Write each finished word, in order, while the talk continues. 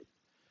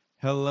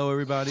Hello,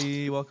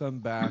 everybody. Welcome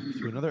back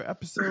to another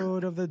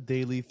episode of the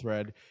Daily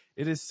Thread.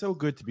 It is so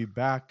good to be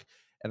back,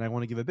 and I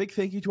want to give a big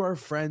thank you to our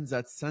friends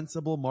at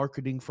Sensible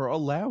Marketing for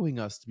allowing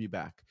us to be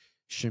back.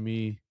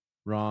 Shimi,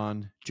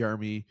 Ron,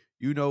 Jeremy,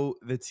 you know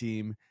the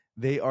team.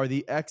 They are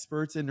the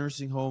experts in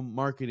nursing home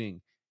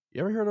marketing.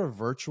 You ever heard of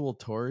virtual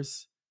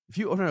tours? If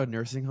you own a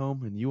nursing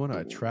home and you want to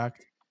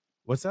attract,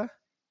 what's that?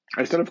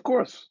 I said, of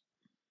course.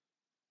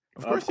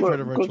 Of course, you've heard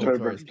of Of course, virtual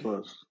very tours.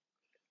 close.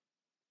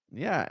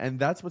 Yeah, and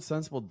that's what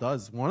Sensible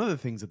does. One of the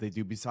things that they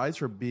do, besides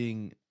for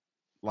being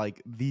like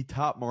the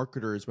top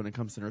marketers when it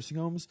comes to nursing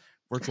homes,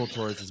 virtual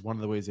tours is one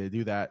of the ways they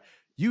do that.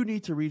 You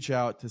need to reach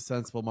out to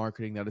Sensible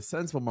Marketing. That is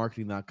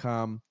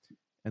sensiblemarketing.com.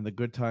 And the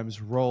good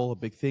times roll. A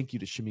big thank you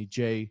to Shimmy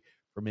J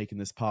for making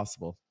this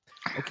possible.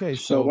 Okay,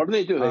 So so what do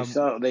they do?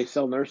 They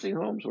sell nursing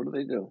homes. What do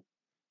they do?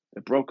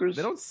 They're they brokers.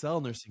 don't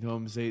sell nursing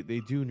homes. They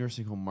do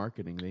nursing home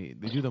marketing. They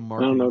do the I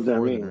don't know marketing what that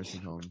for the means.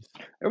 nursing homes.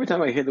 Every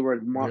time I hear the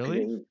word Really?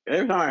 marketing,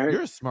 every time I hear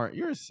You're a smart. no,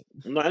 You're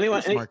a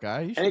anyone, smart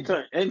guy. You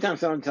should. anytime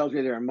someone tells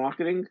me they're in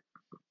marketing,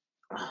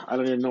 I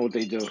don't even know what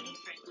they do.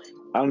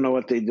 I don't know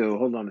what they do.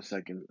 Hold on a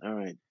second. All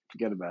right,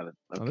 forget about it.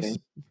 Oh, Okay.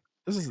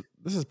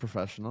 this is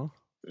professional.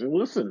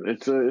 Listen,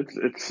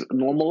 it's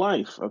normal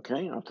life.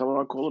 Okay, I'll tell her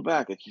I'll call her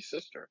back. It's your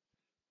sister.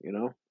 You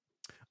know.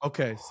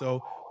 Okay,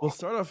 so we'll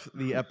start off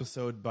the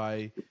episode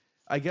by,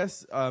 I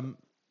guess,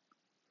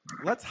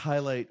 let's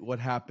highlight what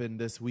happened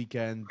this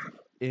weekend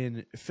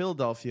in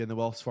Philadelphia in the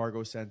Wells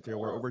Fargo Center,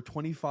 where over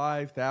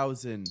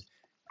 25,000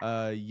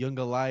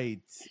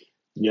 Youngalites,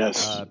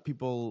 Yes.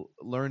 people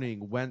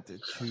learning, went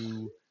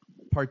to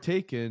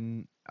partake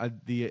in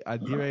the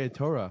Adire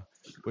Torah,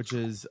 which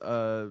is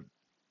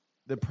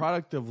the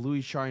product of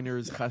Louis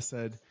Shiner's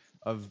chesed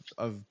of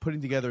putting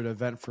together an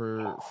event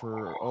for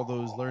all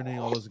those learning,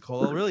 all those in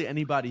Kollel, really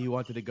anybody who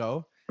wanted to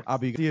go.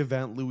 The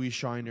event, Louis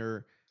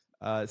Shiner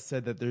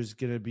said that there's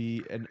going to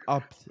be an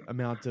upped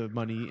amount of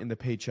money in the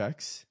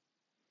paychecks.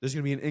 There's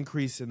going to be an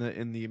increase in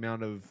the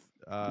amount of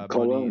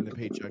money in the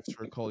paychecks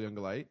for Kol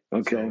Youngalite.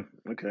 Okay.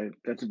 Okay.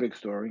 That's a big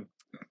story.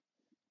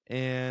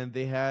 And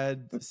they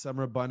had some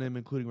Rabbanim,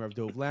 including Rav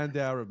Dov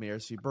Landau, Rav Meir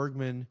C.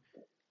 Bergman,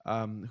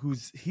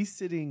 he's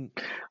sitting.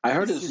 I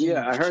heard He's this.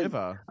 Yeah, sitting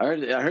Shiva. I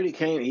heard he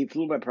came. He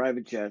flew by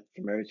private jet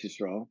from Eretz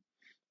Yisrael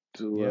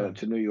Yeah.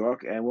 to New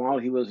York, and while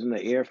he was in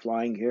the air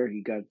flying here,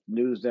 he got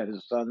news that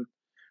his son,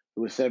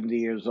 who was 70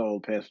 years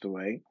old, passed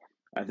away.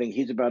 I think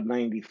he's about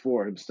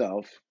 94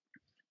 himself.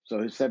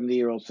 So his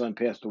 70-year-old son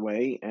passed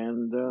away,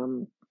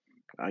 and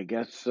I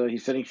guess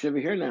he's sitting shiva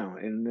here now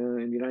in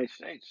the United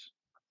States.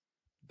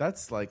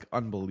 That's like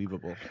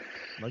unbelievable.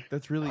 Like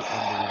that's really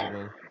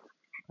unbelievable.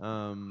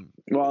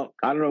 Well,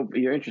 I don't know if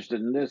you're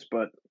interested in this,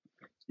 but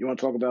you want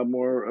to talk about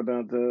more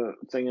about the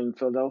thing in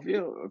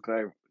Philadelphia?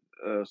 Okay,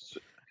 I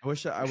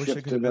wish I shift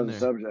could to have been another there,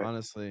 subject.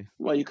 honestly.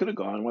 Well, you could have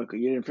gone. Why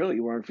you didn't feel it?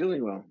 You weren't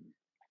feeling well.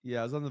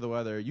 Yeah, I was under the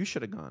weather. You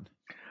should have gone.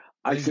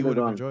 I I think should you have would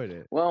have gone. enjoyed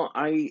it. Well,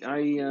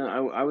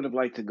 I would have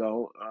liked to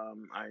go.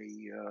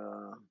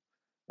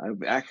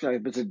 I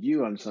visited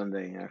you on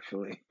Sunday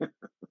actually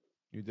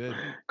You did.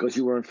 because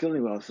you weren't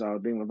feeling well, so I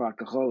was being with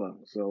Bakachola.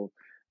 So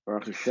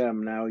Baruch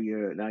Hashem, now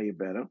you're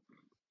better.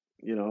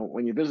 You know,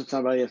 when you visit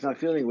somebody that's not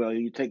feeling well,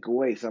 you take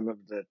away some of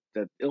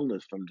that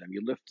illness from them.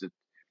 You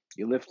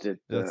lift it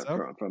That's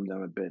so. from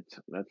them a bit.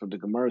 That's what the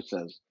Gemara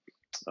says.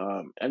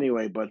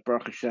 Anyway, but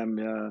Baruch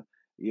Hashem,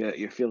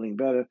 you're feeling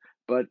better.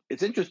 But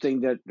it's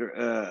interesting that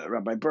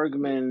Rabbi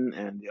Bergman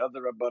and the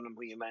other Rabbanim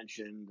who you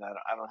mentioned, that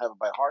I don't have it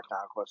by heart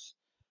now, because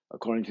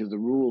according to the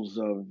rules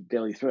of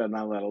Daily Thread, I'm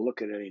not allowed to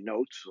look at any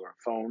notes or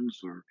phones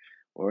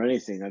or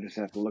anything. I just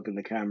have to look at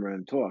the camera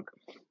and talk.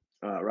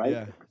 Right?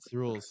 Yeah, it's the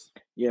rules.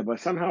 Yeah, but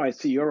somehow I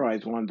see your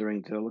eyes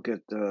wandering to look at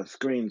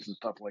screens and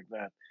stuff like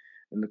that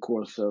in the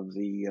course of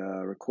the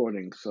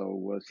recording.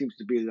 So it seems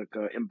to be like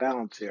an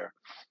imbalance here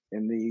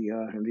in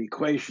the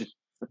equation.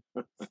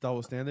 It's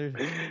double standard.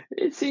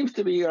 It seems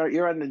to be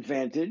you're at an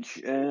advantage,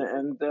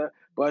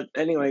 but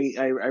anyway,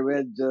 I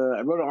wrote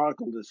an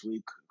article this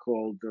week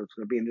called it's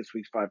going to be in this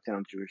week's Five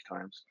Towns Jewish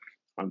Times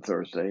on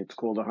Thursday. It's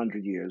called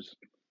 100 Years.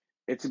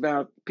 It's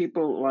about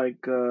people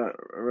like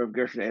Rev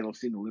Gershon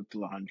Edelstein, who lived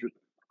till 100,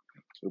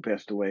 who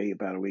passed away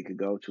about a week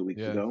ago, 2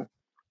 weeks Yeah. ago.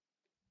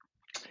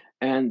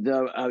 And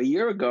a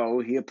year ago,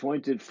 he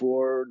appointed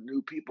 4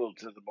 new people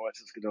to the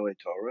Moeses Gedolei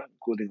Torah,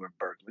 including Reb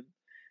Bergman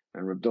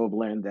and Reb Dov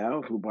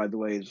Landau, who, by the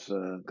way, is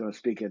going to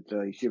speak at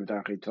Yeshivat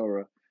Achei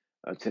Torah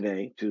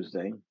today,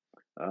 Tuesday,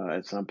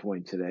 at some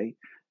point today,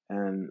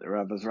 and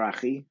Rav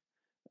Azrachi,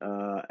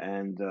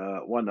 and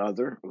one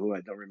other who I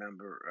don't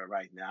remember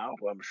right now,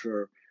 who I'm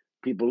sure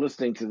people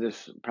listening to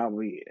this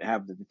probably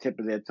have at the tip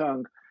of their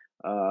tongue,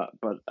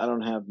 but I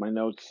don't have my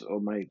notes or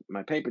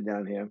my paper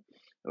down here.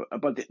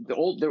 But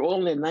they're all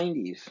in their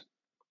 90s,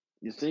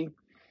 you see.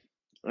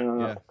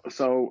 Yeah.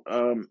 So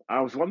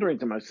I was wondering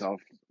to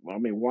myself, I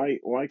mean,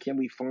 why can't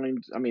we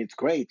find? I mean, it's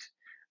great.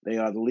 They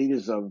are the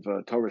leaders of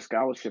Torah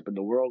scholarship in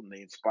the world, and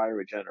they inspire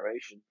a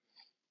generation.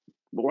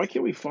 But why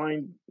can't we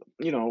find,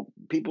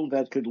 people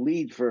that could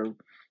lead for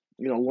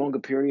longer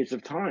periods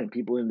of time.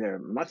 People in there.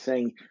 I'm not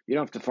saying you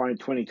don't have to find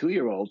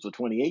 22-year-olds or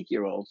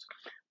 28-year-olds,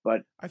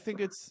 but I think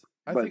it's.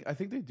 but I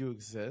think they do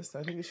exist.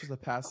 I think it's just a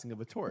passing of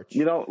a you torch.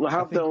 know,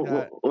 I think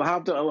that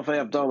Lahavdil Elifei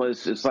Abdullah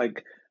is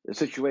like the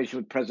situation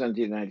with President of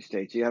the United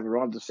States. You have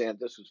Ron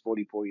DeSantis, who's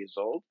 44 years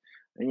old,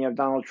 and you have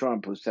Donald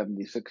Trump, who's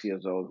 76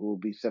 years old, who will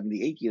be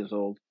 78 years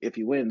old if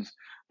he wins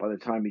by the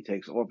time he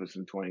takes office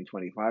in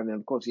 2025. And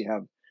of course, you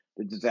have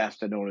the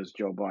disaster known as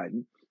Joe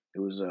Biden,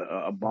 who is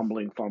a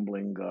bumbling,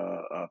 fumbling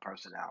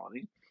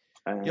personality.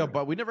 yeah,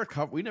 but we never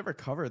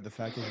covered the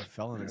fact that he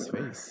fell on his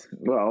face.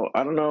 Well,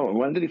 I don't know.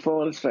 When did he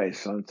fall on his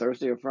face? On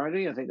Thursday or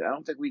Friday? I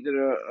don't think we did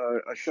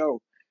a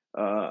show.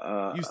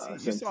 You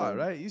Since saw it,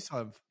 right? You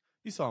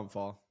saw him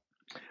fall.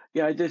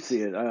 Yeah, I did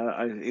see it.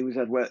 He was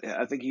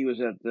I think he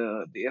was at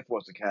the Air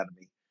Force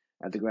Academy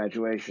at the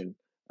graduation.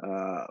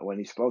 When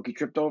he spoke, he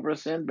tripped over a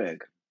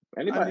sandbag.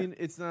 Anybody? I mean,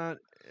 it's not.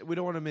 We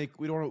don't want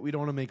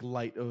to make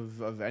light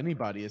of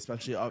anybody,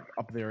 especially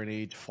up there in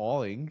age,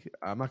 falling.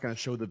 I'm not going to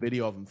show the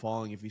video of him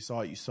falling. If you saw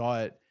it, you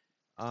saw it.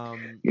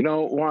 You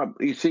know what?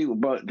 You see,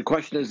 but the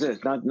question is this: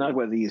 not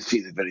whether you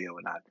see the video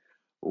or not.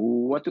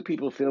 What do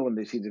people feel when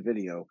they see the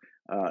video?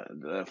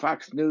 The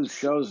Fox News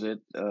shows it,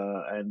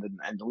 and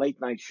the late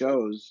night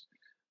shows,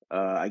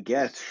 I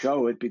guess,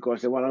 show it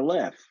because they want to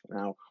laugh.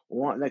 Now,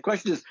 the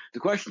question is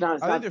I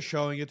think they're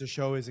showing it to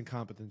show his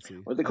incompetency.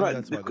 Well,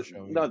 That's why they're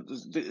showing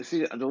it.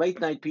 See, the late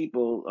night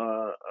people,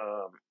 I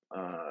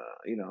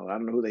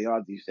don't know who they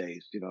are these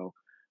days. The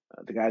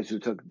guys who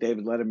took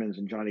David Letterman's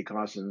and Johnny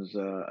Carson's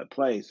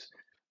place.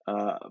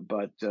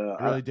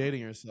 Really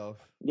dating yourself.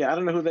 Yeah, I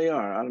don't know who they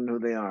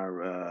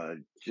are.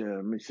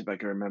 Let me see if I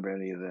can remember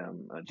any of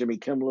them. Jimmy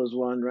Kimmel is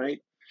one,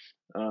 right?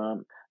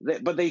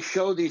 But they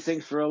show these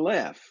things for a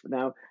laugh.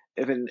 Now,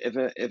 if an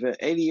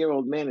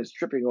 80-year-old man is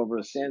tripping over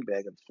a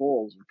sandbag and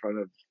falls in front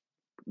of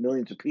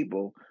millions of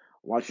people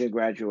watching a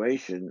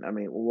graduation, I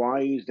mean,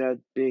 why is that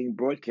being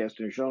broadcast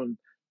and shown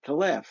to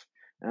laugh?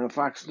 And on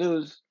Fox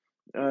News,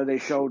 they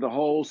showed a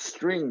whole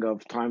string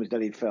of times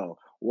that he fell,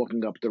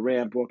 walking up the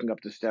ramp, walking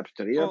up the steps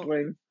to the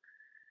airplane.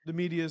 The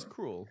media is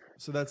cruel,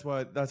 so that's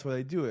why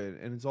they do it,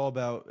 and it's all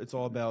about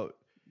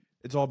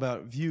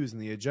views and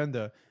the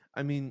agenda.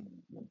 I mean,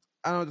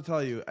 I don't know what to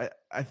tell you.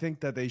 I think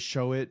that they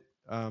show it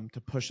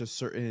to push a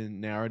certain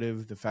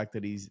narrative, the fact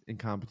that he's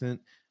incompetent,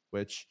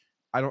 which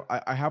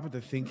I happen to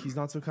think he's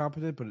not so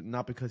competent, but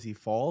not because he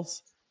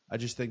falls. I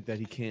just think that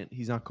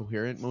he's not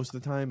coherent most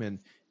of the time, and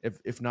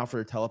if not for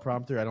a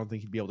teleprompter, I don't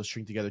think he'd be able to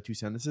string together two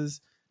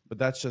sentences. But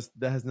that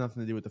has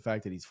nothing to do with the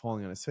fact that he's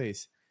falling on his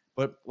face.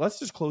 But let's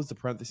just close the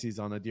parentheses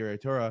on Adirei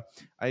Torah.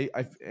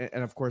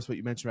 And of course, what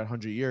you mentioned about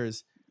 100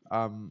 years,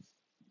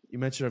 you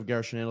mentioned of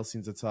Gershon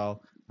Edelstein Zatzal.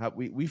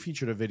 We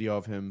featured a video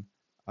of him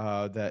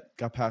that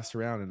got passed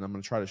around, and I'm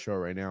going to try to show it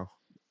right now.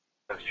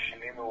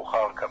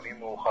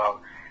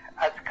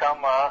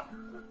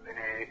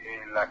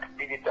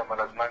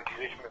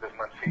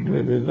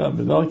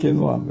 בדרכי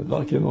נועם,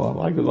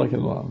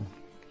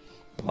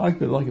 רק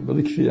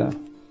בדרכי כפייה.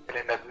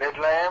 לנדנד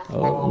להם?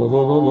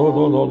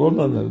 לא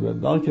לנדנד,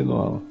 בדרכי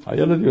נועם.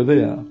 הילד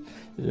יודע,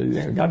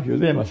 גם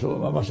יודע מה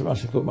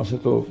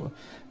שטוב.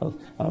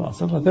 אז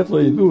צריך לתת לו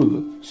עידוד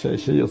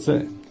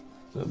שירצה.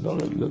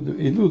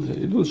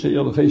 עידוד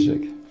שיהיה לו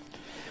חשק.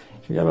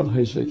 שיהיה לו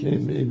חשק.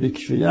 אם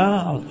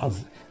בכפייה,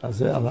 אז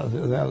זה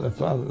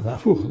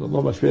הפוך,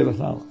 לא משפיע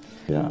בכלל.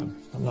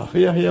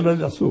 להכריח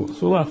ילד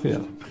אסור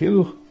להכריח.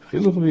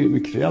 חינוך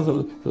בכפייה זה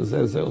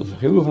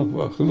חינוך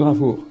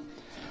הפוך.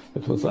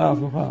 בתוצאה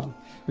הפוכה.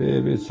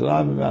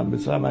 בצורה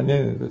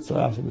מעניינת,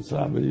 בצורה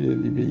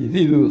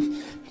בידידות,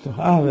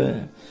 בתוכה,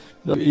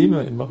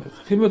 ואם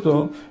מכריחים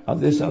אותו,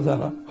 אז יש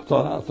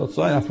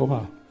התוצאה היא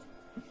הפוכה.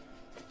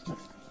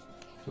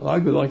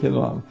 רק בדרכי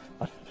נועם.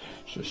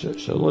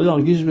 שלא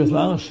ירגיש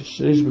בכלל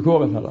שיש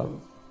ביקורת עליו.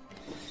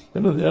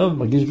 ילד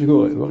מרגיש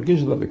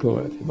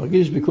ביקורת,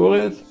 מרגיש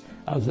ביקורת,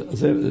 אז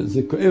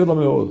זה כואב לו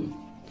מאוד.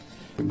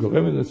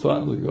 גורם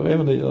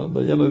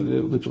לילד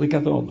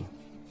לפריקת עון.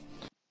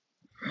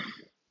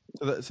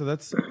 So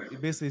that's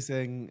basically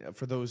saying,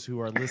 for those who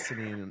are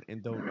listening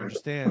and don't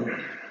understand,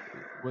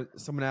 when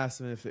someone asks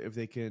them if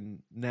they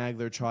can nag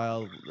their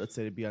child, let's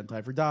say to be on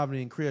time for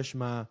davening, Kriya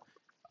Shema,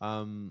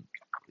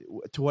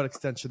 to what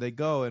extent should they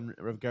go? And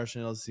Rav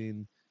Gershon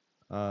Edelstein,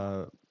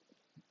 Zecher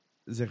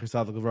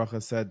Tzaddik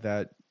Livracha, said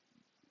that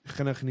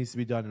chinuch needs to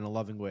be done in a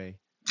loving way,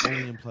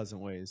 only in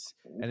pleasant ways,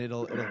 and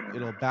it'll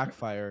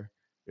backfire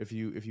if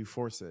you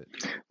force it.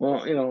 Well,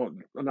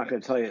 I'm not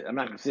going to tell you. I'm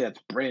not going to say that's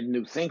brand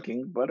new thinking,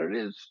 but it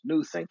is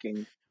new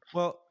thinking.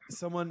 Well,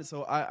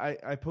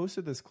 I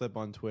posted this clip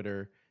on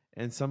Twitter,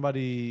 and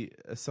somebody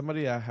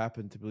I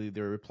happened to believe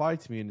they replied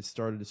to me, and it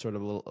started sort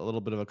of a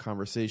little bit of a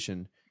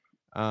conversation.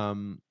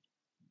 I'm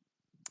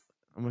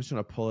just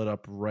going to pull it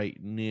up right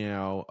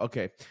now.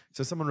 Okay,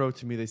 so someone wrote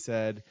to me. They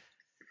said,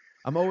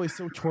 "I'm always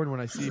so torn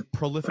when I see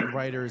prolific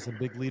writers and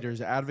big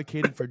leaders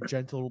advocating for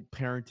gentle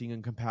parenting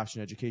and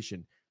compassionate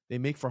education. They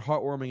make for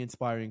heartwarming,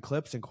 inspiring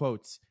clips and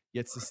quotes,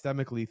 yet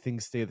systemically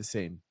things stay the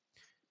same.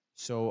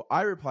 So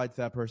I replied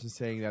to that person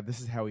saying that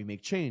this is how we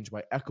make change,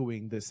 by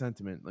echoing this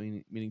sentiment.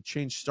 Meaning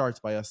change starts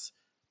by us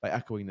by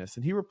echoing this.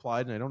 And he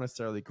replied, and I don't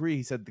necessarily agree.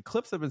 He said the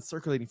clips have been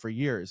circulating for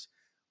years.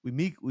 We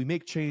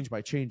make change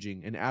by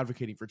changing and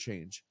advocating for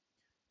change.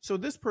 So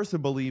this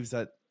person believes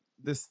that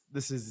this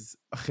is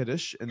a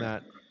chiddush,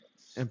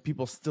 and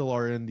people still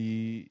are in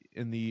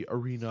the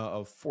arena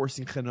of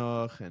forcing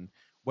chinuch, and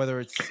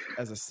whether it's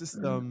as a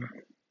system.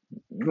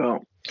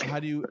 Well, How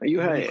do you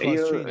you how do had we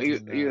cause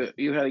change in that?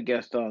 you had a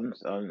guest on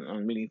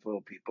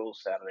Meaningful People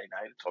Saturday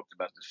night who talked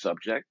about the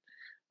subject,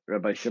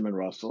 Rabbi Shimon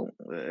Russell.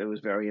 It was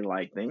very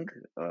enlightening.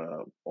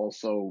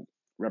 Also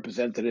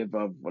representative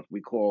of what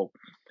we call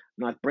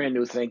not brand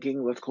new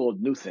thinking. Let's call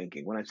it new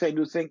thinking. When I say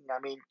new thinking, I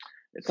mean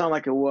it's not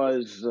like it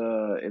was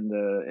in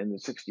the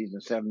 60s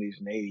and 70s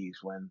and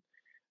 80s when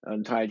an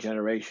entire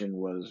generation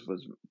was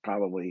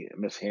probably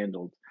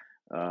mishandled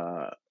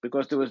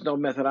because there was no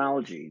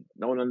methodology.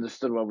 No one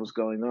understood what was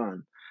going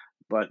on.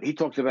 But he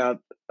talked about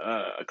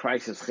a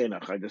crisis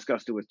chinuch. I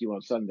discussed it with you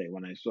on Sunday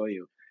when I saw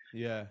you.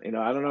 Yeah. I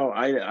don't know.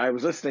 I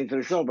was listening to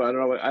the show, but I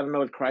don't know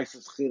what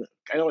crisis chinuch.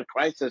 I know what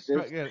crisis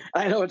is. Yeah,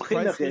 I know what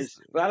chinuch crisis is,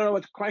 but I don't know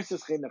what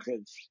crisis chinuch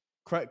is.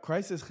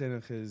 crisis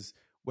chinuch is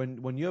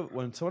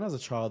when someone has a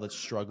child that's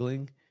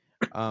struggling,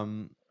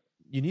 um,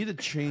 you have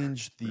to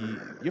change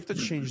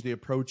the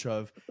approach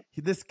of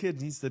this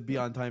kid needs to be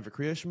on time for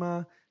Kriya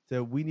Shema.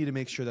 So we need to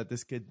make sure that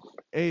this kid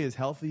A is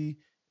healthy,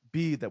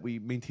 B that we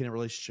maintain a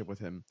relationship with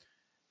him.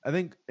 I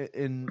think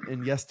in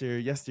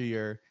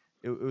yesteryear,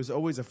 it was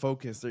always a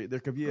focus. There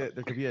could be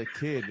a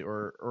kid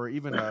or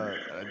even an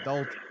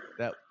adult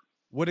that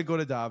wouldn't go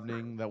to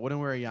davening, that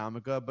wouldn't wear a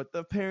yarmulke, but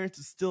the parents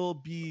would still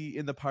be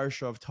in the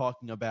parsha of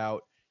talking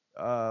about,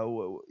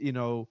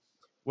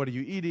 what are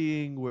you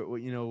eating? What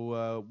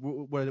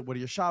do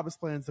your Shabbos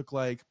plans look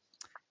like?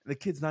 The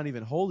kid's not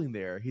even holding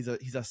there. He's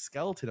a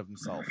skeleton of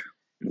himself.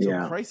 So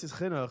Yeah. crisis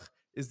chinuch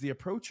is the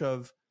approach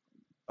of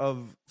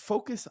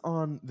focus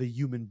on the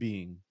human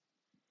being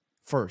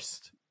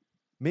first.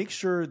 Make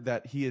sure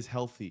that he is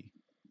healthy.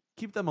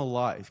 Keep them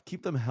alive.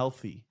 Keep them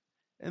healthy.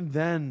 And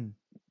then,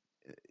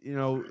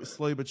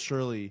 slowly but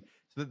surely,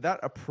 so that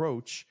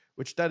approach,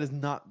 which that is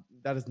not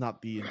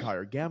the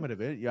entire gamut of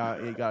it. Yeah,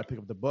 you got to pick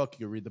up the book.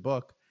 You read the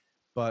book,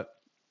 but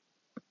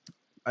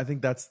I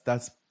think that's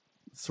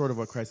sort of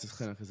what crisis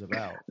chinuch is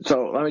about.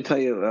 So let me tell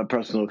you a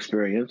personal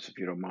experience, if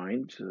you don't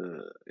mind.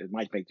 It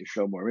might make the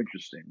show more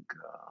interesting,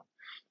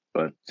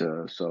 but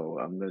so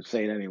I'm going to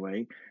say it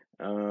anyway.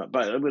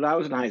 But when I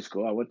was in high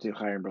school, I went to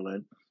Chaim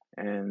Berlin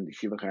and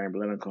Yeshiva Chaim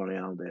Berlin on Coney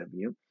Island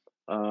Avenue.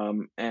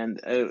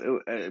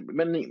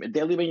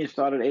 Daily menu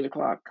started at 8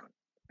 o'clock,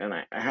 and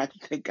I had to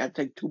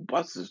take two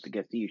buses to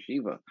get to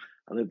Yeshiva.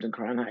 I lived in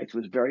Crown Heights. It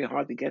was very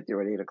hard to get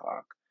there at 8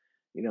 o'clock.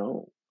 I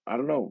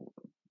don't know.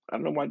 I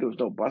don't know why there was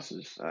no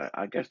buses.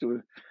 I guess there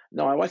was.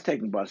 No, I was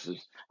taking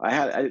buses.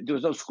 There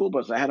was no school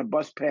bus. I had a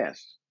bus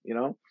pass.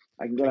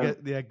 I can get I on.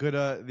 get the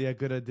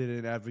Aguda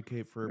didn't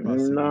advocate for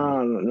busing.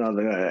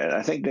 No.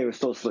 I think they were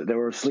still they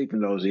were asleep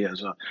in those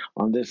years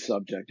on this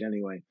subject.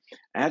 Anyway,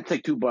 I had to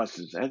take two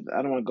buses. I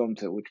don't want to go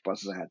into which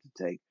buses I had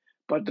to take,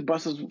 but the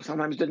buses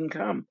sometimes didn't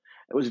come.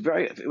 It was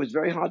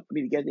very hard for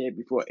me to get there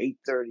before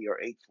 8:30 or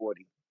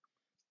 8:40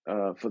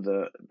 for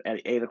the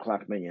at 8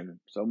 o'clock minyan.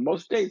 So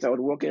most days I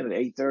would walk in at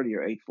 8:30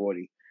 or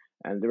 8:40,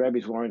 and the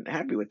rabbis weren't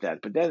happy with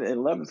that. But then in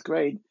 11th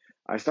grade,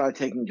 I started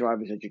taking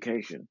driver's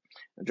education.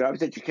 And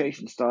driver's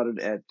education started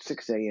at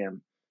 6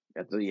 a.m.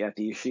 at the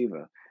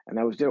yeshiva, and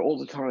I was there all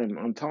the time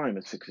on time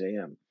at 6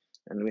 a.m.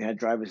 And we had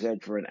driver's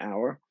ed for an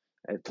hour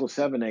until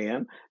 7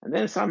 a.m. And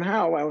then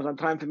somehow I was on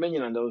time for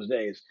minyan on those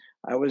days.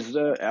 I was, as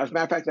a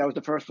matter of fact, I was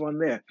the first one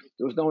there.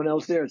 There was no one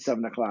else there at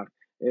 7 o'clock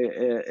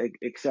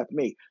except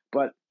me.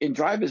 But in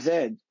driver's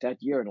ed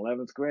that year in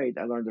 11th grade,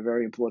 I learned a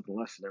very important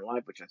lesson in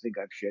life, which I think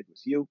I've shared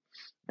with you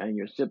and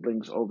your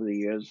siblings over the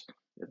years.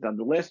 On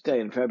the last day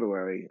in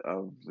February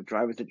of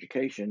driver's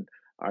education,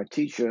 our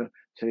teacher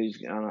said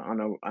he's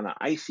on an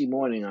icy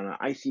morning, on an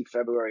icy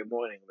February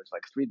morning, it was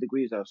like 3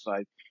 degrees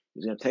outside.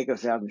 He's going to take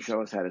us out and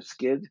show us how to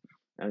skid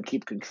and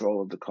keep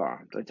control of the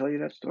car. Did I tell you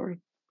that story?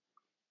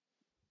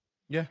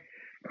 Yeah.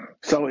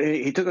 So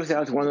he took us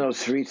out to one of those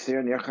streets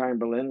there near Chaim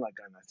Berlin, like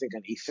I think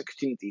on East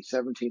 16th, East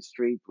 17th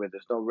Street, where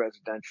there's no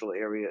residential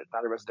area. It's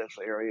not a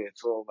residential area.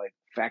 It's all like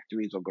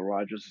factories or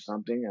garages or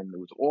something. And it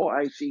was all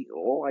icy,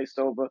 all iced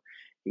over.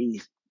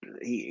 He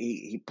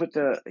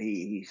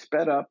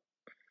sped up,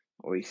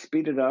 or he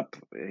speeded up,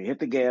 he hit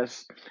the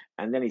gas,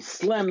 and then he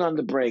slammed on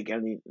the brake.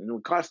 And when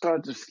the car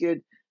started to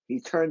skid, he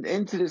turned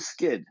into the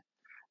skid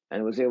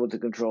and was able to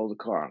control the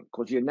car.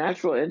 Because your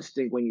natural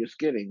instinct when you're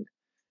skidding,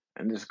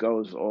 and this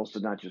goes also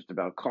not just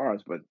about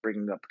cars, but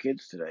bringing up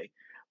kids today.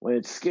 When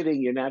it's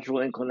skidding, your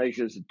natural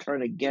inclination is to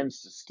turn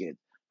against the skid,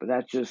 but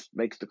that just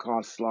makes the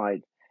car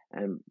slide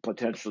and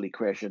potentially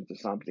crash into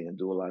something and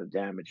do a lot of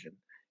damage and,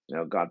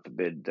 God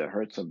forbid,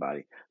 hurt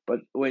somebody. But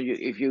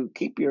if you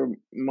keep your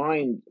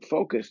mind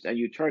focused and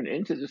you turn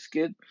into the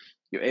skid,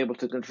 you're able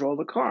to control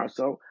the car.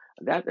 So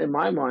that, in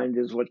my mind,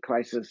 is what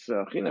crisis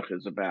chinuch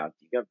is about.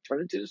 You got to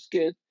turn into the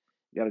skid.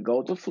 You got to go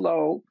with the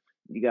flow.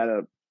 You got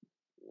to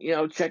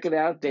check it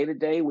out day to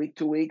day, week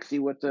to week, see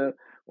what the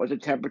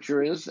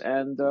temperature is,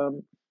 and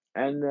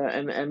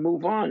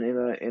move on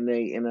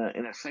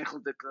in a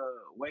cyclic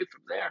way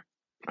from there.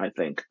 I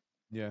think.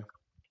 Yeah,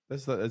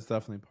 that's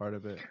definitely part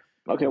of it.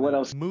 Okay, And what then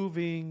else?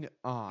 moving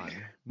on,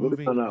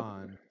 Moving moving on up.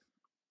 on.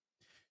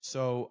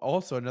 So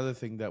also another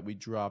thing that we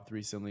dropped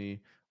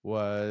recently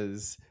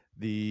was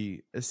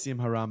the Sim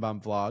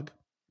Harambam vlog.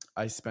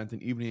 I spent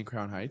an evening in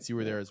Crown Heights. You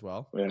were there as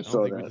well. Yeah, I I don't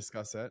saw think we that.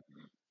 discussed that.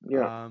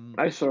 Yeah,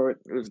 I saw it.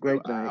 It was a So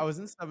great night. I was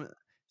in So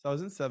I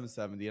was in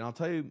 770, and I'll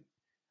tell you,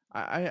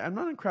 I'm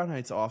not in Crown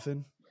Heights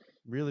often.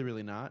 Really,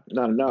 really not.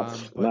 Not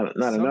enough. But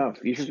Not enough.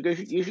 You should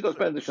go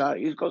spend the shop.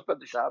 You should go spend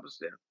the Shabbos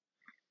there.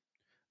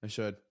 I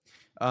should.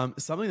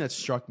 Something that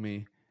struck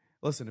me.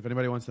 Listen, if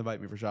anybody wants to invite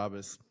me for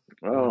Shabbos,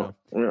 Oh,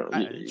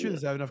 truth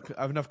is, I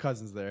have enough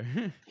cousins there.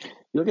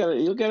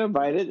 you'll get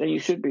invited, and you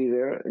should be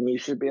there, and you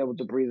should be able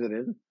to breathe it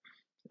in.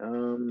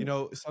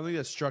 Something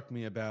that struck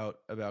me about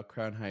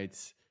Crown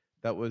Heights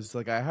that was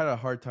like I had a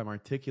hard time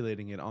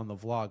articulating it on the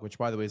vlog, which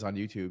by the way is on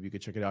YouTube. You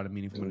could check it out at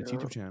Meaningful Minutes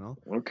YouTube channel.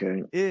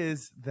 Okay.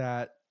 Is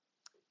that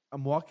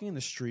I'm walking in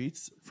the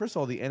streets. First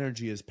of all, the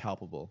energy is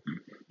palpable.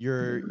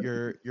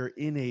 You're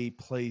in a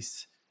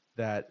place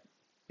that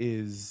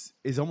is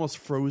almost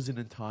frozen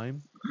in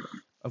time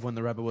of when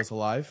the Rebbe was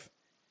alive.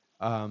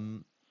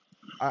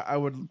 I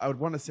would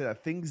want to say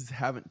that things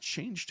haven't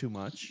changed too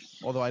much,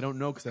 although I don't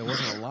know because I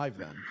wasn't alive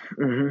then.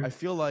 Mm-hmm. I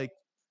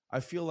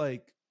feel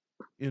like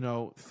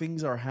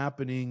things are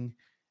happening.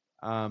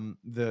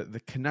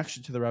 The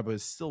connection to the Rebbe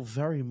is still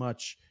very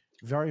much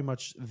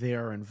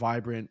there and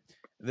vibrant.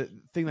 The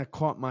thing that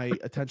caught my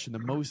attention the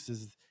most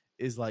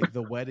is like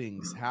the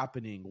weddings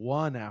happening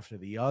one after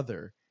the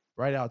other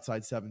right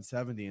outside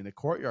 770 in the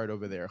courtyard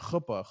over there.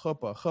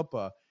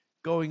 Chuppah,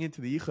 going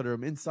into the Yichud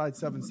room inside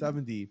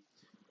 770.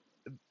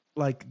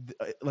 Like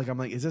I'm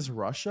like, is this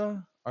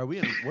Russia? Are we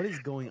in? What is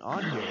going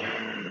on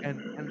here?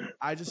 And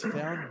I just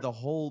found the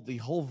whole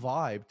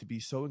vibe to be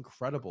so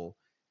incredible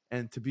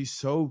and to be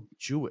so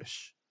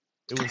Jewish.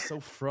 It was so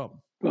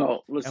from.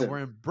 Well, listen. And we're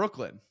in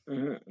Brooklyn.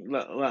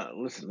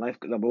 Mm-hmm. Listen,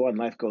 number one,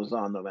 life goes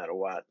on no matter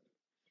what.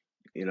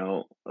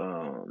 No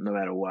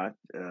matter what.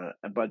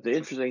 But the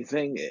interesting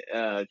thing,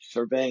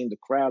 surveying the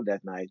crowd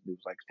that night, there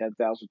was like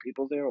 10,000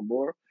 people there or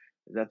more.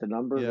 Is that the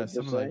number? Yeah, that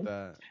something like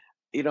that.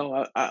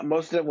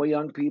 Most of them were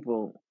young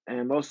people,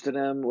 and most of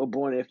them were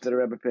born after the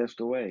Rebbe passed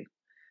away.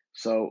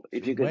 So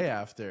if you could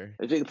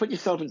put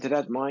yourself into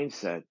that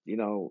mindset,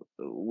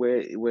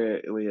 where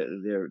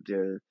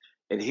they're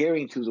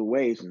adhering to the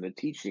ways and the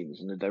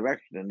teachings and the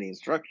direction and the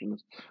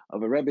instructions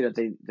of a Rebbe that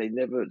they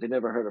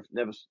never heard of,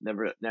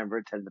 never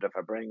attended a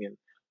Farbrengen.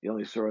 You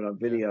only saw it on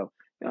video.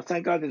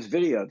 Thank God there's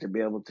video to be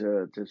able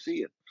to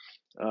see it.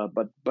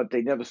 But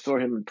they never saw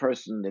him in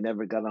person. They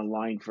never got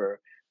online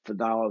for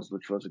dollars,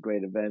 which was a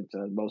great event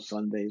most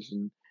Sundays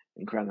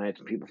in Crown Heights,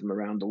 and people from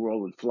around the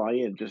world would fly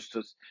in just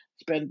to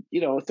spend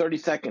 30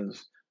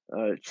 seconds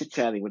chit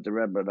chatting with the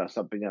Rebbe about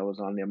something that was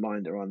on their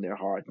mind or on their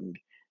heart, and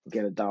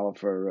get $1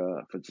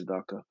 for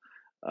tzedakah.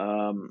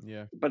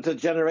 But the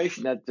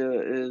generation that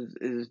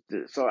is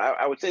so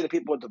I would say the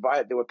people were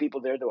divided. There were people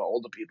there. There were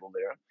older people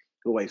there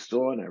who I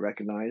saw and I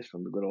recognized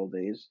from the good old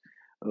days.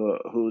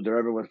 Who the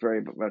Rebbe was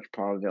very much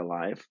part of their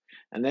life,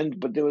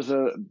 but there was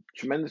a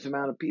tremendous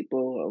amount of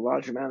people, a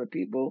large amount of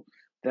people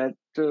that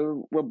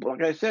were,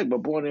 like I said, were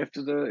born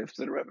after the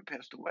Rebbe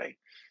passed away,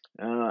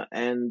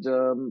 and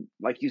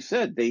like you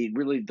said, they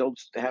really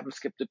they haven't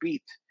skipped a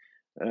beat.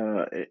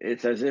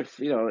 It's as if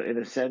in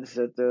a sense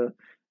that the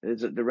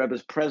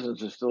Rebbe's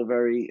presence is still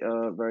very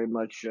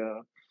much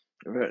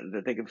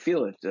that they can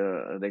feel it.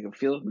 They can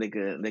feel it.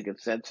 And they can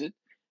sense it.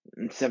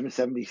 And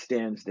 770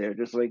 stands there,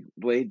 just like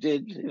Blade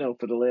did,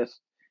 for the last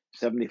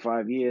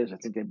 75 years. I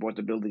think they bought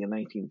the building in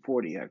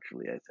 1940,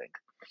 actually, I think.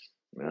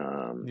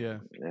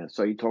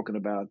 So you're talking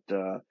about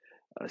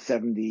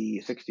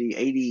 70, 60,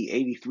 80,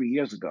 83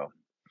 years ago.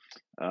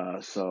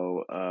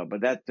 But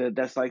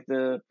that's like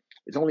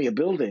it's only a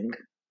building,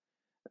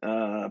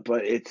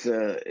 but it's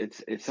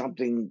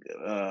something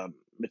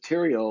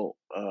material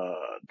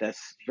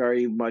that's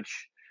very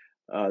much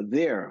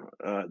there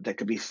that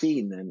could be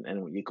seen,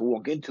 and you can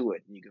walk into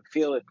it and you can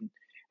feel it.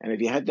 And if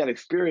you had that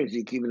experience,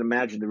 you can even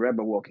imagine the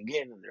Rebbe walking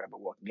in and the Rebbe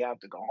walking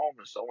out to go home,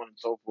 and so on and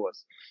so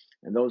forth.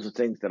 And those are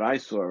things that I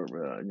saw,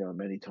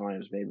 many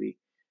times. Maybe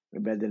I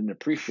didn't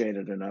appreciate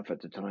it enough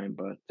at the time,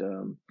 but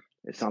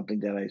it's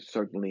something that I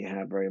certainly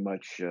have very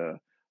much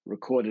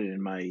recorded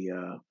in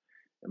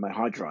my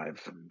hard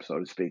drive, so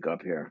to speak,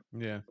 up here.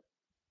 Yeah,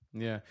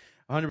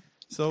 100%.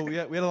 So we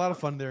had a lot of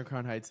fun there in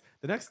Crown Heights.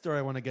 The next story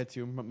I want to get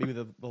to, maybe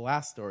the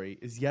last story,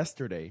 is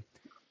yesterday.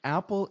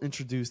 Apple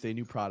introduced a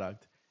new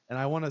product, and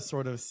I want to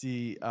sort of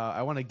see.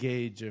 I want to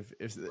gauge if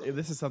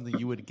this is something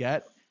you would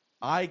get.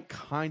 I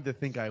kind of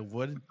think I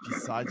would,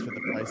 besides for the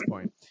price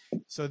point.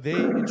 So they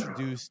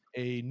introduced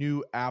a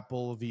new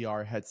Apple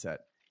VR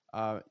headset.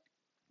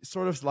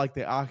 Sort of like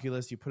the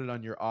Oculus, you put it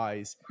on your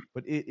eyes,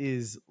 but it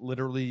is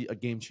literally a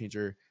game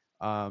changer.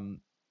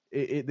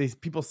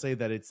 People say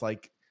that it's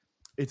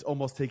it's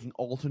almost taking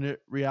alternate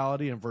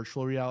reality and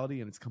virtual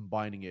reality and it's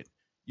combining it.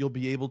 You'll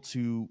be able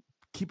to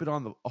keep it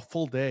on a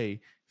full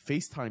day,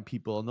 FaceTime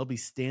people, and they'll be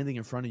standing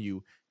in front of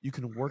you. You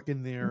can work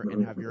in there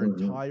and have your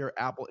entire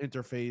Apple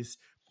interface.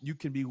 You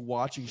can be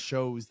watching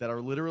shows that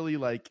are literally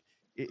like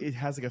it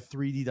has like a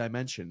 3D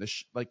dimension.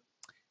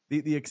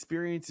 The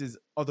experience is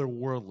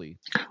otherworldly.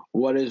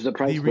 What is the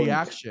price?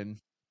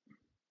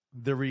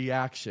 The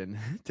reaction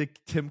to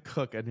Tim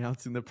Cook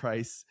announcing the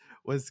price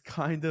was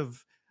kind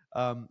of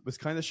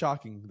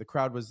shocking. The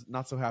crowd was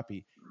not so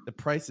happy. The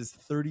price is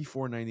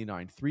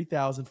 $34.99,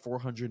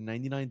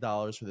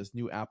 $3,499 for this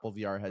new Apple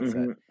VR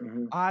headset.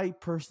 I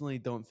personally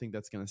don't think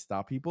that's going to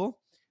stop people.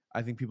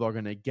 I think people are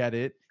going to get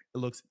it. It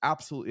looks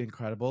absolutely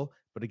incredible.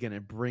 But again,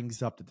 it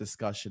brings up the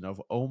discussion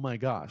of, oh my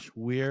gosh,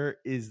 where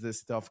is this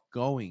stuff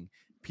going?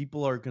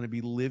 People are going to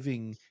be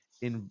living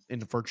in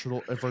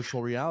virtual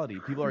reality.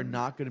 People are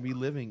not going to be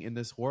living in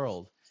this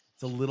world.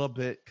 It's a little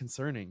bit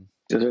concerning.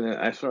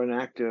 I saw an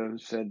actor who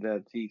said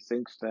that he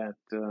thinks that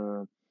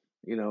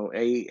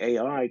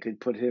AI could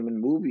put him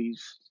in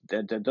movies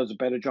that does a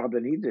better job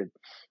than he did.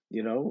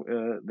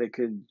 They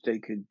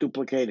could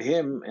duplicate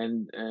him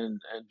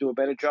and do a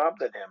better job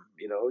than him.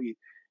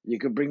 You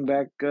could bring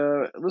back.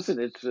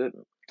 Listen,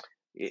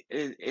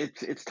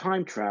 it's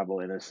time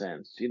travel in a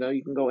sense.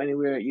 You can go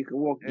anywhere. You can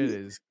walk.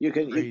 You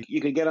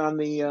can get on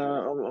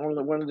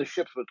one of the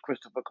ships with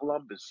Christopher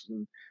Columbus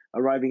and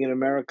arriving in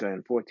America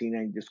in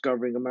 1490,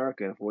 discovering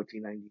America in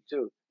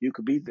 1492. You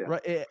could be there,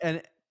 right?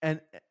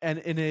 And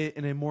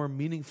in a more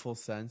meaningful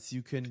sense,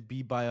 you can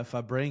be by a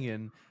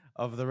Farbrengen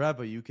of the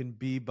Rebbe. You can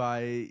be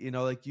by you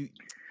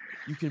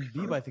can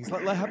be by things. How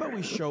about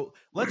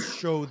let's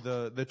show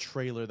the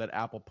trailer that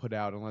Apple put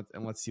out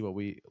and let's see what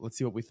we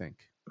think.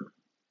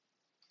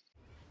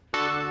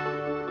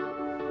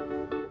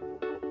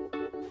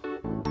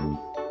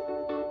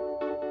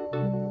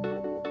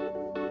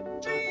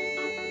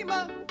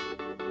 Dreamer,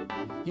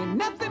 you're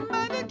nothing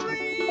but a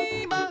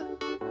dreamer.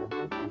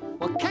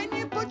 Well, can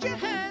you put your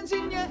hands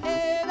in your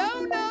head?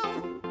 Oh no,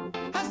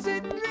 I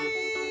said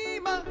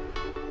dreamer.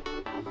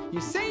 You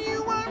say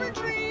you are a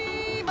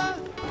dreamer.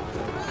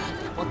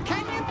 Well,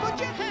 can you put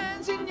your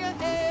hands in your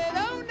head?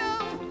 Oh no,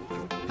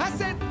 I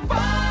said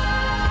fudge.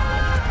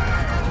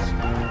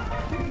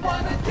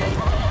 Wanna take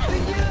the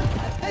year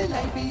and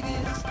life it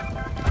is.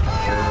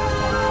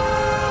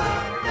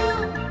 Oh no,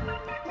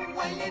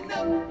 well you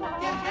know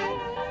your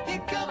hand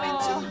it coming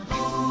to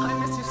you. I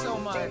miss you so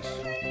much.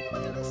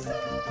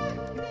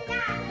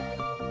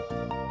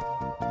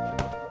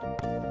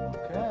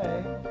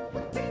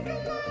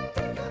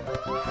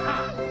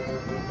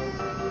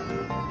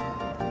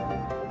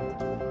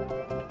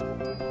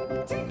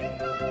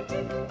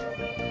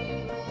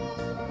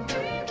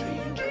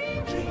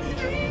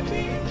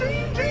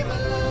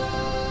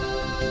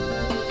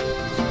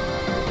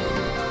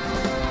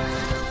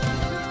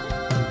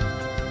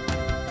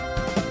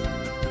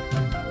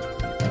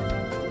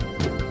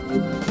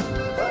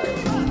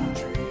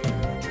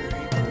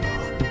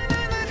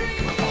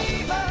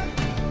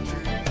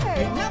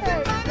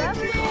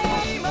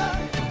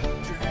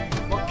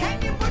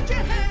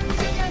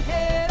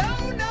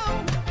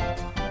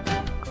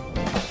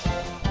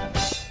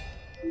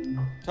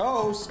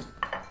 Toast.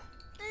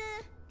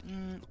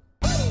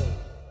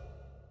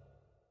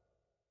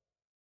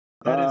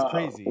 That is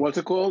crazy. What's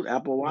it called?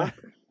 Apple what?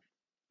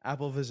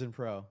 Apple Vision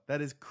Pro. That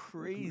is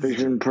crazy.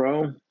 Vision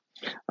Pro. All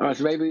right,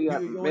 so maybe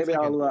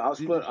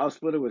I'll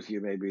split it with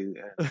you maybe.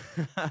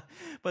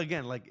 But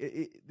again, like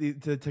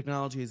the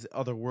technology is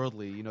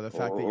otherworldly. The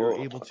fact that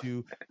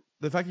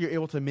you're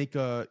able to make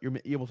a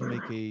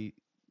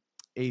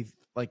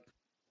like,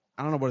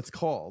 I don't know what it's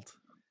called.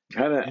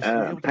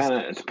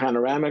 It's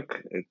panoramic.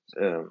 It's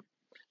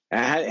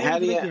how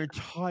do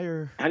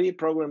you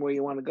program where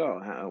you want to go?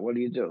 What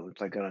do you do?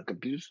 It's like on a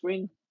computer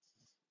screen.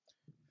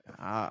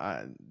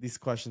 These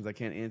questions I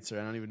can't answer.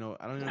 I don't even know.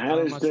 I'm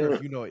not sure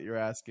if you know what you're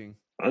asking.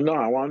 No,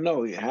 I want to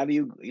know. How do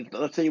you?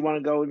 Let's say you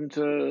want to go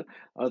into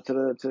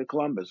to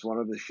Columbus, one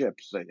of the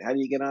ships. Like, how do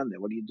you get on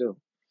there? What do you do?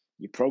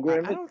 You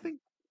program it? I don't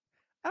think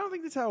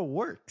that's how it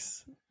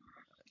works.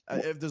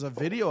 If there's a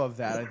video of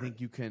that, I think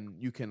you can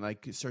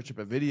like search up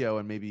a video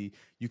and maybe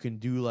you can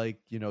do like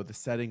the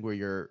setting where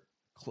you're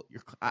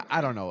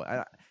I don't know.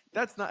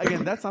 That's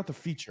not the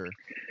feature.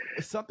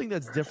 Something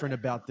that's different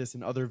about this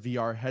and other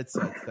VR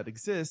headsets that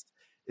exist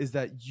is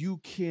that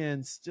you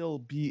can still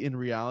be in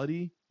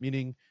reality.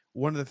 Meaning,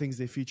 one of the things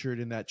they featured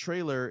in that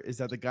trailer is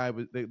that the guy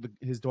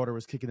his daughter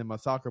was kicking him a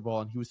soccer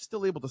ball and he was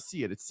still able to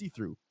see it. It's see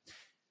through.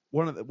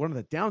 One of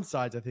the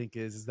downsides, I think,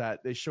 is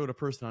that they showed a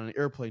person on an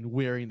airplane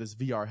wearing this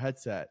VR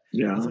headset.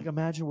 Yeah. It's like,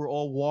 imagine we're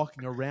all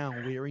walking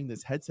around wearing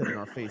this headset in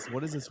our face.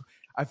 What is this?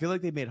 I feel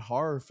like they made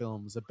horror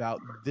films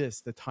about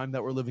this, the time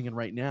that we're living in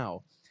right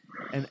now.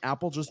 And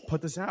Apple just put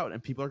this out,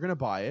 and people are going to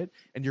buy it,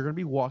 and you're going to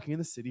be walking in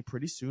the city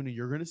pretty soon, and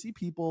you're going to see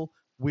people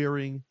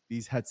wearing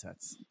these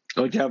headsets.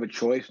 Don't you have a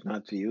choice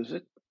not to use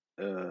it?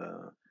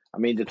 I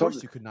mean, they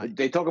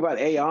talk about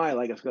AI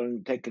like it's going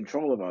to take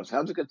control of us.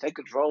 How's it going to take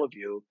control of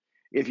you?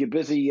 If you're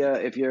busy,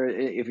 if you're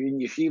in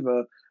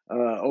yeshiva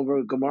over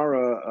a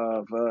Gemara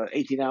of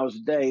 18 hours a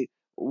day,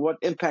 what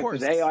impact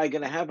is course. AI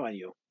going to have on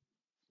you?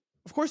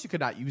 Of course, you could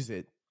not use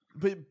it,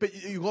 but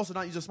you also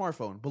not use a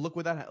smartphone. But look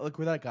where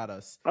that got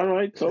us. All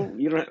right, so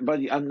you don't. But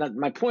I'm not.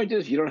 My point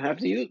is, you don't have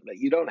to use.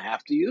 You don't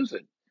have to use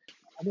it.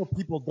 I know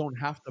people don't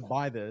have to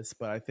buy this,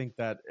 but I think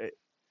that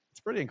it's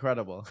pretty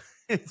incredible.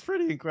 It's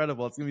pretty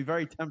incredible. It's going to be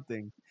very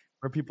tempting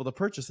for people to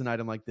purchase an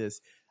item like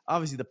this.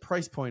 Obviously, the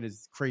price point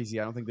is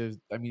crazy. I don't think there's.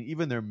 I mean,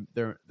 even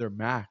their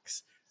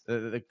Macs,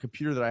 the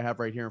computer that I have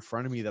right here in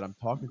front of me that I'm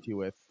talking to you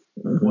with,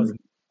 wasn't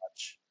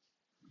much.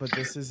 But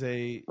this is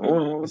a.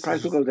 Well, the this price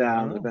is- will go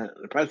down. I don't know.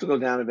 The price will go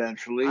down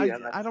eventually.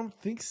 I don't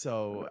think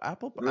so.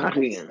 Apple's I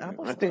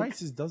think-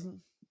 prices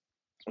doesn't.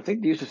 I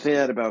think they used to say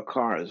that about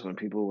cars when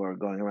people were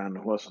going around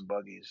in horse and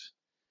buggies.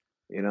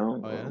 You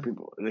know, Oh, yeah?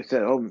 people they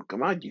said, "Oh,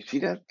 come on, do you see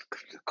that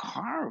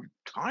car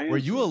tires?" Were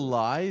you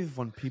alive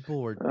when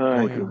people were Uh,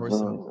 going in horse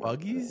and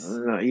buggies?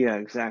 Yeah,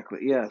 exactly.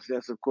 Yes,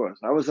 of course.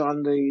 I was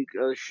on the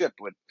ship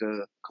with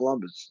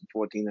Columbus in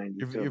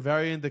 1492. You're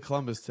very into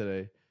Columbus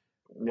today.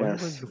 When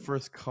Yes, was the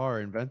first car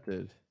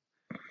invented?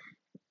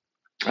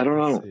 I don't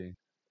Let's know. see.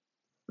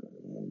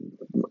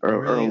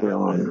 Early Really?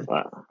 on,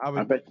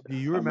 I bet- do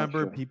you I'm not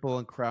remember sure. people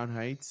in Crown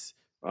Heights?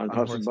 on on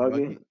horse and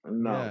buggy?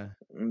 No, Yeah.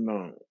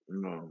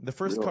 no. The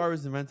first Really. car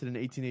was invented in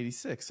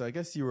 1886, so I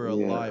guess you were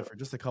Yeah. alive for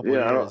just a couple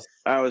Yeah, of years.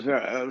 I was.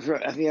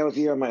 I think I was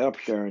the year of my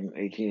upshare in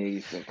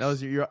 1886. That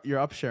was your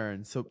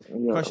upsharing. So,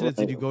 Yeah, question is,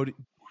 did you right.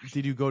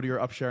 go to your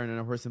upsharing in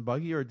a horse and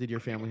buggy, or did your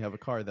family have a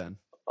car then?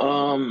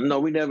 No,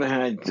 we never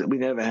had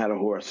a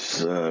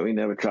horse. We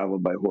never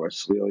traveled by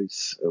horse. We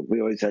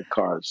always had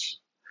cars.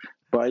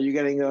 But are you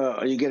getting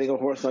a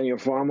horse on your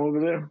farm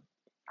over there?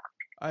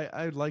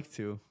 I'd like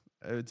to.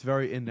 It's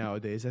very in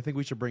nowadays. I think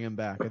we should bring him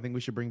back. I think we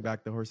should bring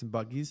back the horse and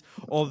buggies.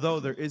 Although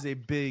there is a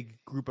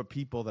big group of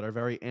people that are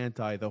very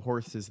anti the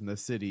horses in the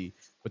city,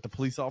 with the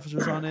police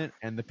officers on it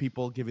and the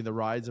people giving the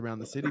rides around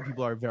the city.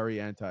 People are very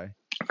anti.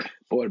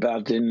 But what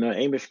about in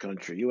Amish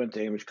country? You went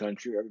to Amish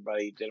country.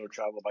 Everybody didn't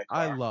travel by car.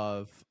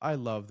 I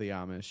love the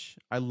Amish.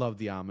 I love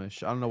the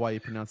Amish. I don't know why you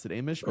pronounce it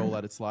Amish, but we'll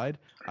let it slide.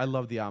 I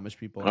love the Amish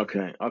people.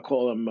 Okay, I'll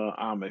call them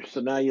Amish.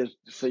 So now you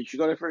should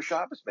go there for a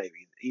Shabbos,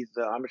 maybe.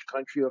 Either Amish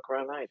country or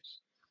Crown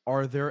Heights.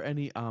 Are there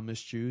any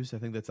Amish Jews? I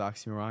think that's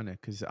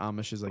oxymoronic because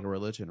Amish is like a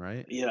religion,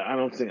 right? Yeah, I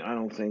don't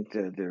think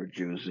that there are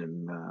Jews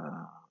in.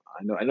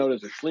 I know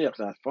there's a shliach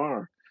not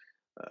far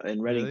in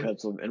Reading,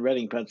 Really?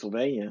 Reading,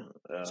 Pennsylvania.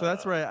 So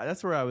that's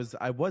where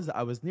I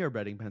was near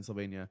Reading,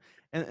 Pennsylvania,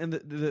 and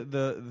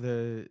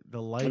the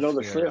life I know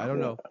the there. shliach. I don't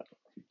know.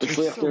 The It's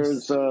shliach so there s-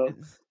 is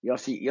it's-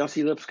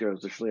 Yossi Lipsker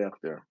is the shliach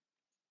there.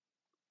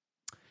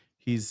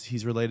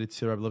 He's related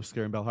to Reb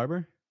Lipsker in Bell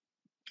Harbor.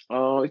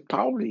 Oh,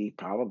 probably.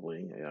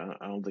 Yeah,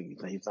 I don't think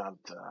he's not.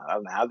 I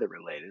don't know how they're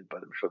related, but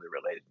I'm sure they're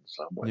related in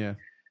some way. Yeah.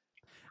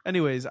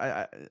 Anyways,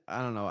 I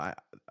don't know.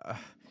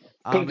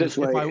 Put it this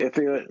way: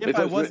 if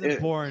I wasn't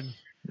born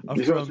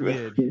a from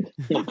Yid,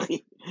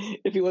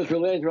 if he was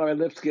related to Rabbi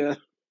Lipsker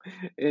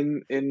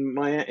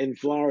in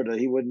Florida,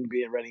 he wouldn't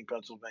be in Reading,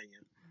 Pennsylvania.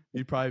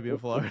 you'd probably be in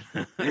Florida.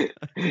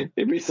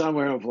 He'd be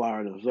somewhere in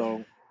Florida.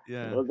 So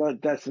Yeah. well,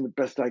 that's the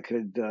best I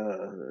could.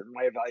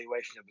 My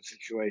evaluation of the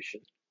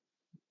situation.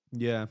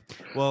 Yeah.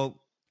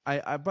 Well,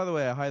 I by the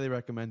way, I highly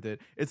recommend it.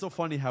 It's so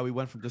funny how we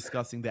went from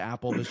discussing the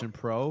Apple Vision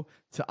Pro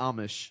to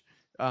Amish.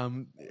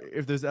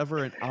 If there's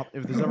ever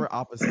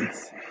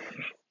opposites,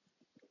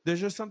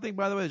 there's just something.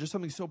 By the way, there's just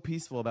something so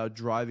peaceful about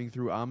driving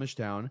through Amish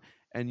town,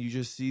 and you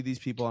just see these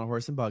people on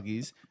horse and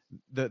buggies.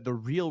 The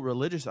real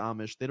religious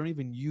Amish, they don't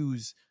even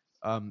use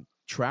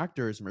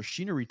tractors,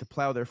 machinery to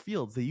plow their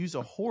fields. They use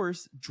a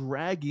horse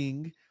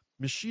dragging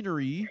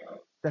machinery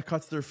that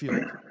cuts their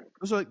field.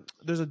 So like,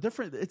 there's a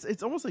different.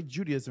 It's almost like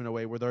Judaism in a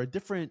way, where there are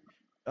different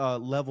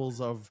levels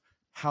of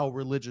how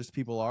religious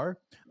people are.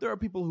 There are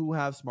people who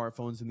have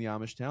smartphones in the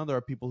Amish town. There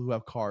are people who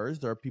have cars.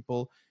 There are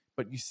people,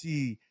 but you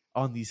see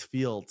on these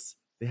fields,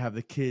 they have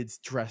the kids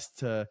dressed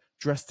to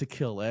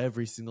kill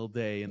every single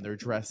day in their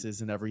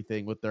dresses and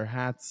everything with their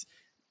hats.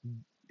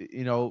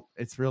 You know,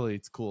 it's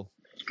cool.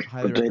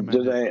 Highly recommend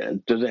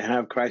it. Do they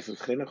have crisis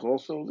chinuch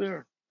also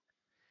there?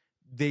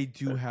 They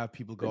do have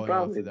people They going off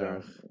probably of there.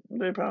 do.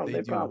 They probably.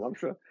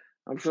 do.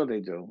 I'm sure they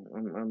do.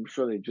 I'm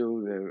sure they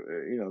do.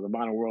 The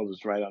modern world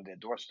is right on their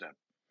doorstep.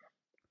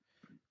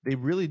 They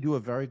really do a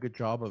very good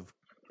job of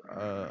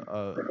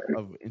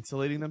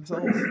insulating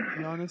themselves, to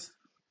be honest.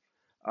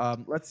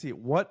 Let's see.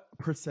 What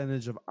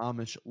percentage of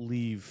Amish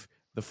leave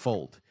the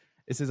fold?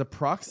 It says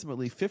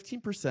approximately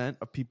 15%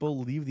 of people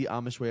leave the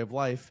Amish way of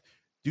life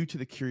due to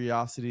the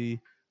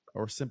curiosity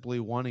or simply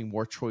wanting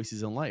more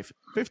choices in life.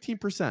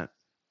 15%.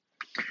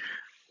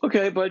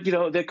 Okay, but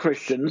they're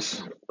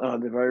Christians. They're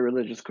very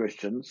religious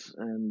Christians,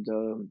 and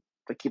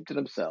they keep to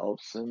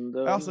themselves. And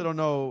I also don't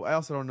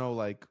know.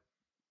 Like,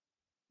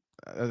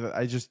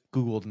 I just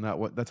Googled and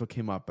that's what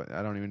came up. But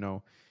I don't even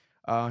know.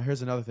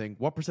 Here's another thing.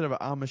 What percent of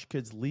Amish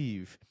kids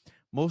leave?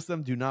 Most of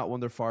them do not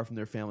wander far from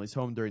their family's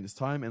home during this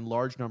time, and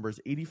large numbers,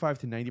 85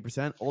 to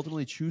 90%,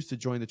 ultimately choose to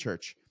join the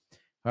church.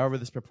 However,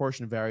 this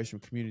proportion varies from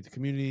community to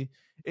community.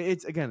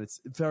 It's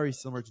very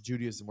similar to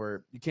Judaism,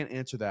 where you can't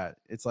answer that.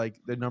 It's like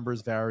the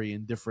numbers vary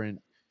in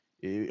different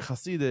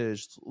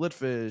Hasidish,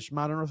 Litvish,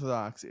 modern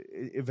Orthodox.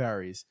 It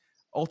varies.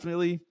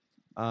 Ultimately,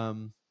 I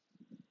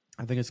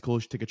think it's cool.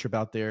 You should take a trip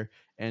out there.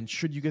 And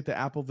should you get the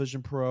Apple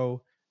Vision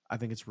Pro, I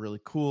think it's really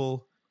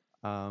cool.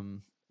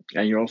 And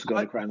you're also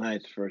going to Crown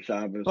Heights for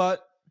Shabbos.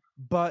 But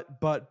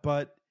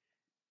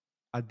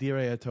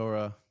Adirei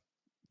Torah,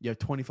 you have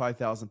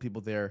 25,000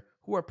 people there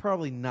who are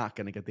probably not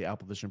going to get the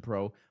Apple Vision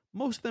Pro.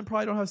 Most of them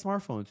probably don't have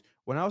smartphones.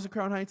 When I was at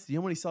Crown Heights, do you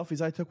know how many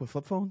selfies I took with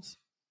flip phones?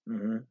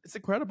 Mm-hmm. It's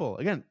incredible.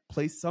 Again,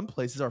 some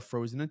places are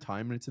frozen in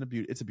time, and it's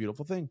a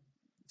beautiful thing.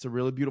 It's a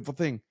really beautiful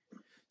thing.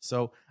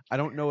 So I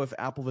don't know if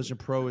Apple Vision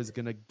Pro is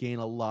going to gain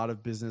a lot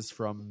of business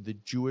from the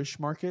Jewish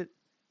market,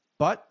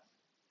 but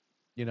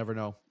you never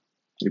know.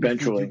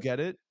 Eventually,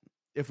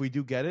 if we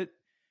do get it,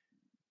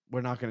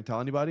 we're not going to tell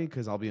anybody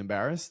because I'll be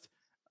embarrassed.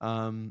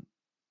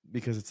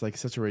 Because it's like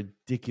such a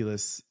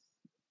ridiculous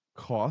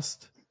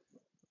cost.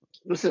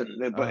 Listen,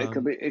 but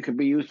it could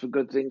be used for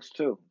good things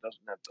too. It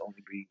doesn't have to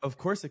only be. Of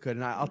course it could,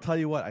 and I'll tell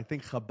you what. I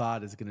think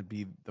Chabad is going to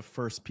be the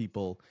first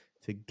people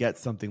to get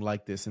something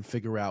like this and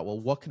figure out, well,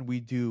 what can we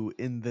do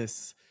in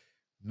this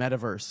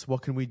metaverse?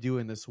 What can we do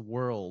in this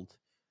world?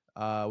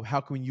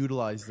 How can we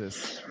utilize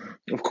this?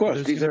 Of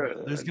course,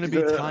 there's going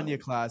to be Tanya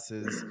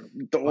classes.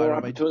 All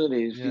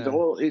opportunities. These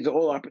are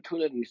all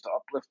opportunities to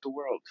uplift the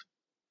world.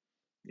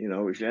 You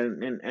know,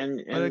 and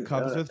it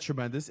comes with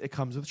tremendous. It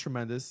comes with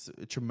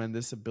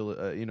tremendous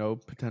ability.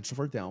 Potential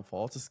for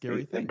downfall. It's a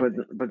scary thing.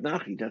 But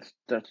Nachi,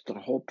 that's the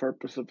whole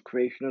purpose of the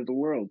creation of the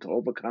world, to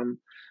overcome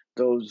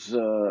those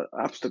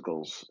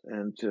obstacles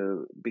and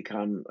to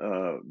become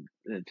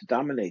to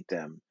dominate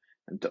them.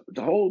 And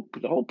the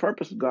whole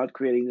purpose of God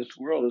creating this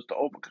world is to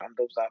overcome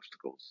those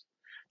obstacles.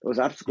 Those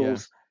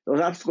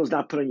obstacles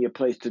not put in your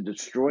place to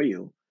destroy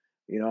you.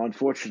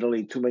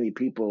 Unfortunately, too many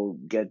people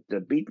get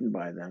beaten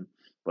by them.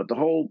 But the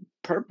whole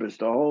purpose,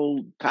 the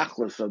whole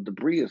tachlis of the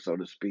bria, so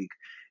to speak,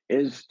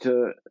 is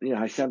to,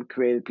 Hashem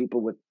created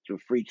people with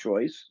free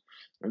choice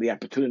and the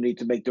opportunity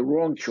to make the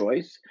wrong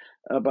choice,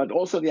 but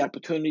also the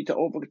opportunity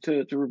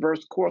to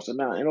reverse course and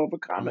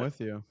overcome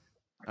it.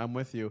 I'm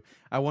with you.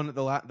 I wanted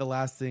the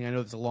last thing. I know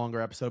it's a longer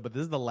episode, but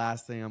this is the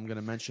last thing I'm going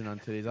to mention on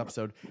today's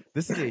episode.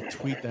 This is a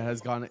tweet that has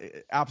gone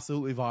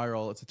absolutely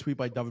viral. It's a tweet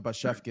by David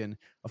Bashevkin,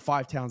 a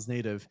Five Towns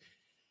native.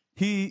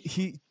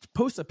 He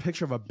posts a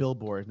picture of a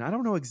billboard, and I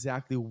don't know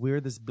exactly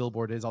where this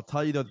billboard is. I'll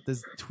tell you that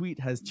this tweet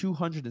has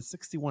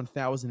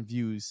 261,000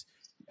 views,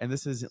 and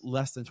this is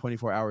less than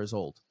 24 hours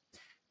old.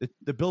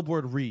 The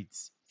billboard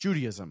reads,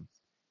 Judaism,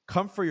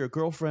 come for your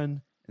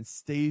girlfriend and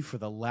stay for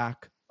the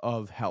lack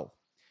of hell.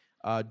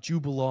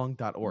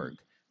 Jewbelong.org.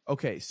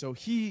 Okay, so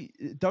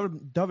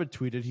David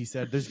tweeted, he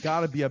said, there's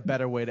got to be a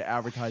better way to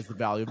advertise the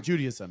value of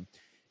Judaism.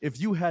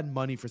 If you had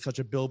money for such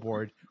a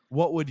billboard,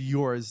 what would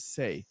yours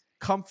say?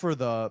 Come for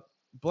the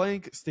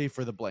blank, stay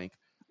for the blank.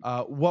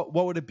 What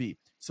would it be?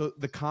 So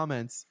the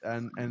comments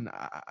and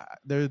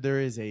there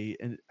is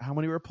and how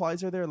many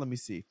replies are there? Let me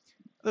see.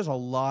 There's a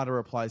lot of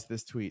replies to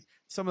this tweet.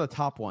 Some of the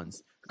top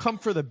ones: come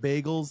for the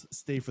bagels,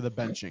 stay for the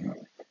benching.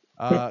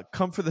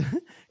 Come for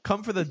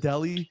the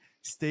deli,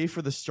 stay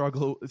for the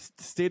struggle.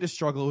 Stay to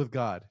struggle with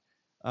God.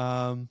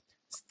 Come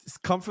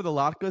for the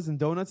latkes and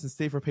donuts and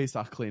stay for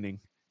Pesach cleaning.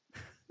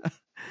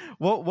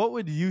 What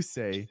would you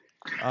say?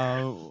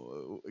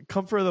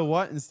 Come for the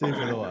what and stay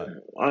for the what?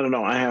 I don't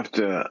know. I have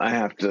to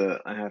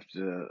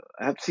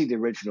see the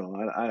original.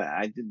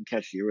 I didn't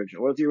catch the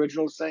original. What did the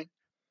original say?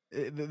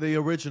 The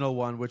original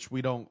one, which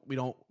we don't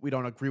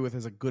agree with,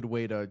 as a good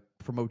way to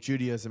promote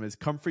Judaism, is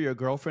come for your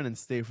girlfriend and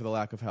stay for the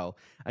lack of hell.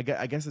 I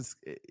guess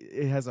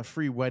it has a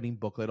free wedding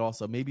booklet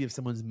also. Maybe if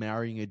someone's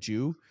marrying a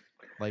Jew,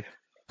 like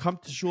come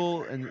to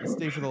shul and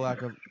stay for the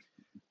lack of.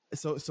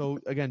 So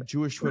again,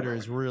 Jewish Twitter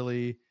is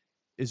really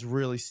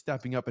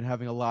stepping up and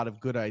having a lot of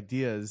good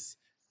ideas.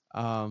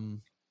 Well,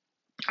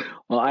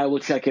 I will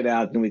check it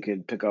out, and we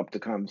can pick up the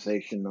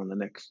conversation on the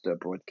next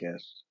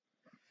broadcast.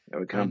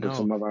 We come with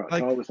some of our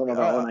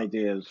own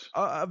ideas.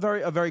 A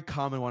very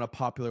common one, a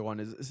popular one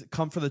is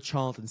come for the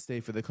chant and stay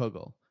for the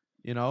kugel.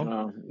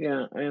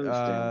 Yeah, I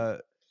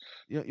understand.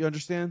 You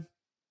understand?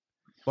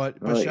 But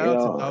shout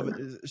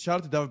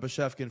out to David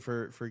Bashevkin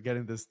for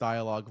getting this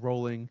dialogue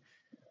rolling.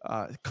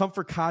 Come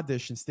for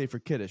Kaddish and stay for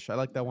Kiddush. I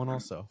like that one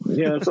also.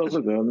 Yeah, it's also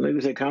good.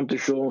 Maybe say come to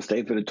shul and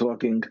stay for the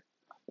talking.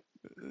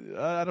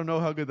 I don't know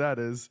how good that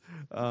is.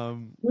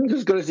 It's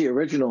as good as the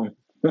original.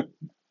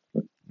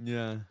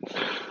 Yeah.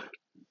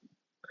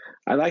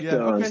 I like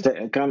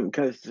the come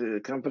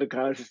for the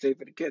Kaddish and stay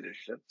for the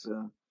Kiddush.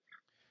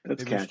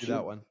 That's catchy.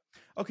 That one.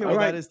 Okay, well,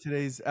 that is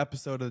today's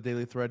episode of the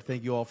Daily Thread.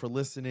 Thank you all for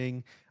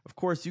listening. Of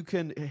course, you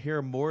can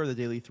hear more of the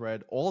Daily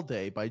Thread all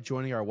day by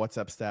joining our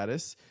WhatsApp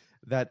status.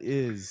 That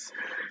is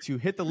to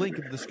hit the link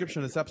in the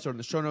description of this episode in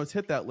the show notes.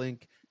 Hit that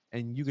link,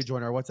 and you can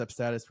join our WhatsApp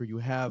status where you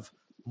have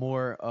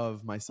more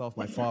of myself,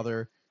 my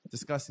father,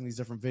 discussing these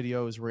different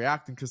videos,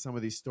 reacting to some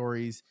of these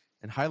stories,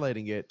 and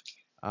highlighting it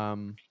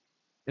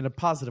in a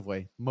positive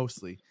way,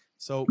 mostly.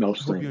 So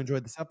Mostly. hope you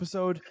enjoyed this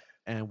episode,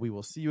 and we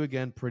will see you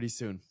again pretty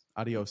soon.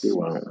 Adios. Be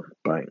well.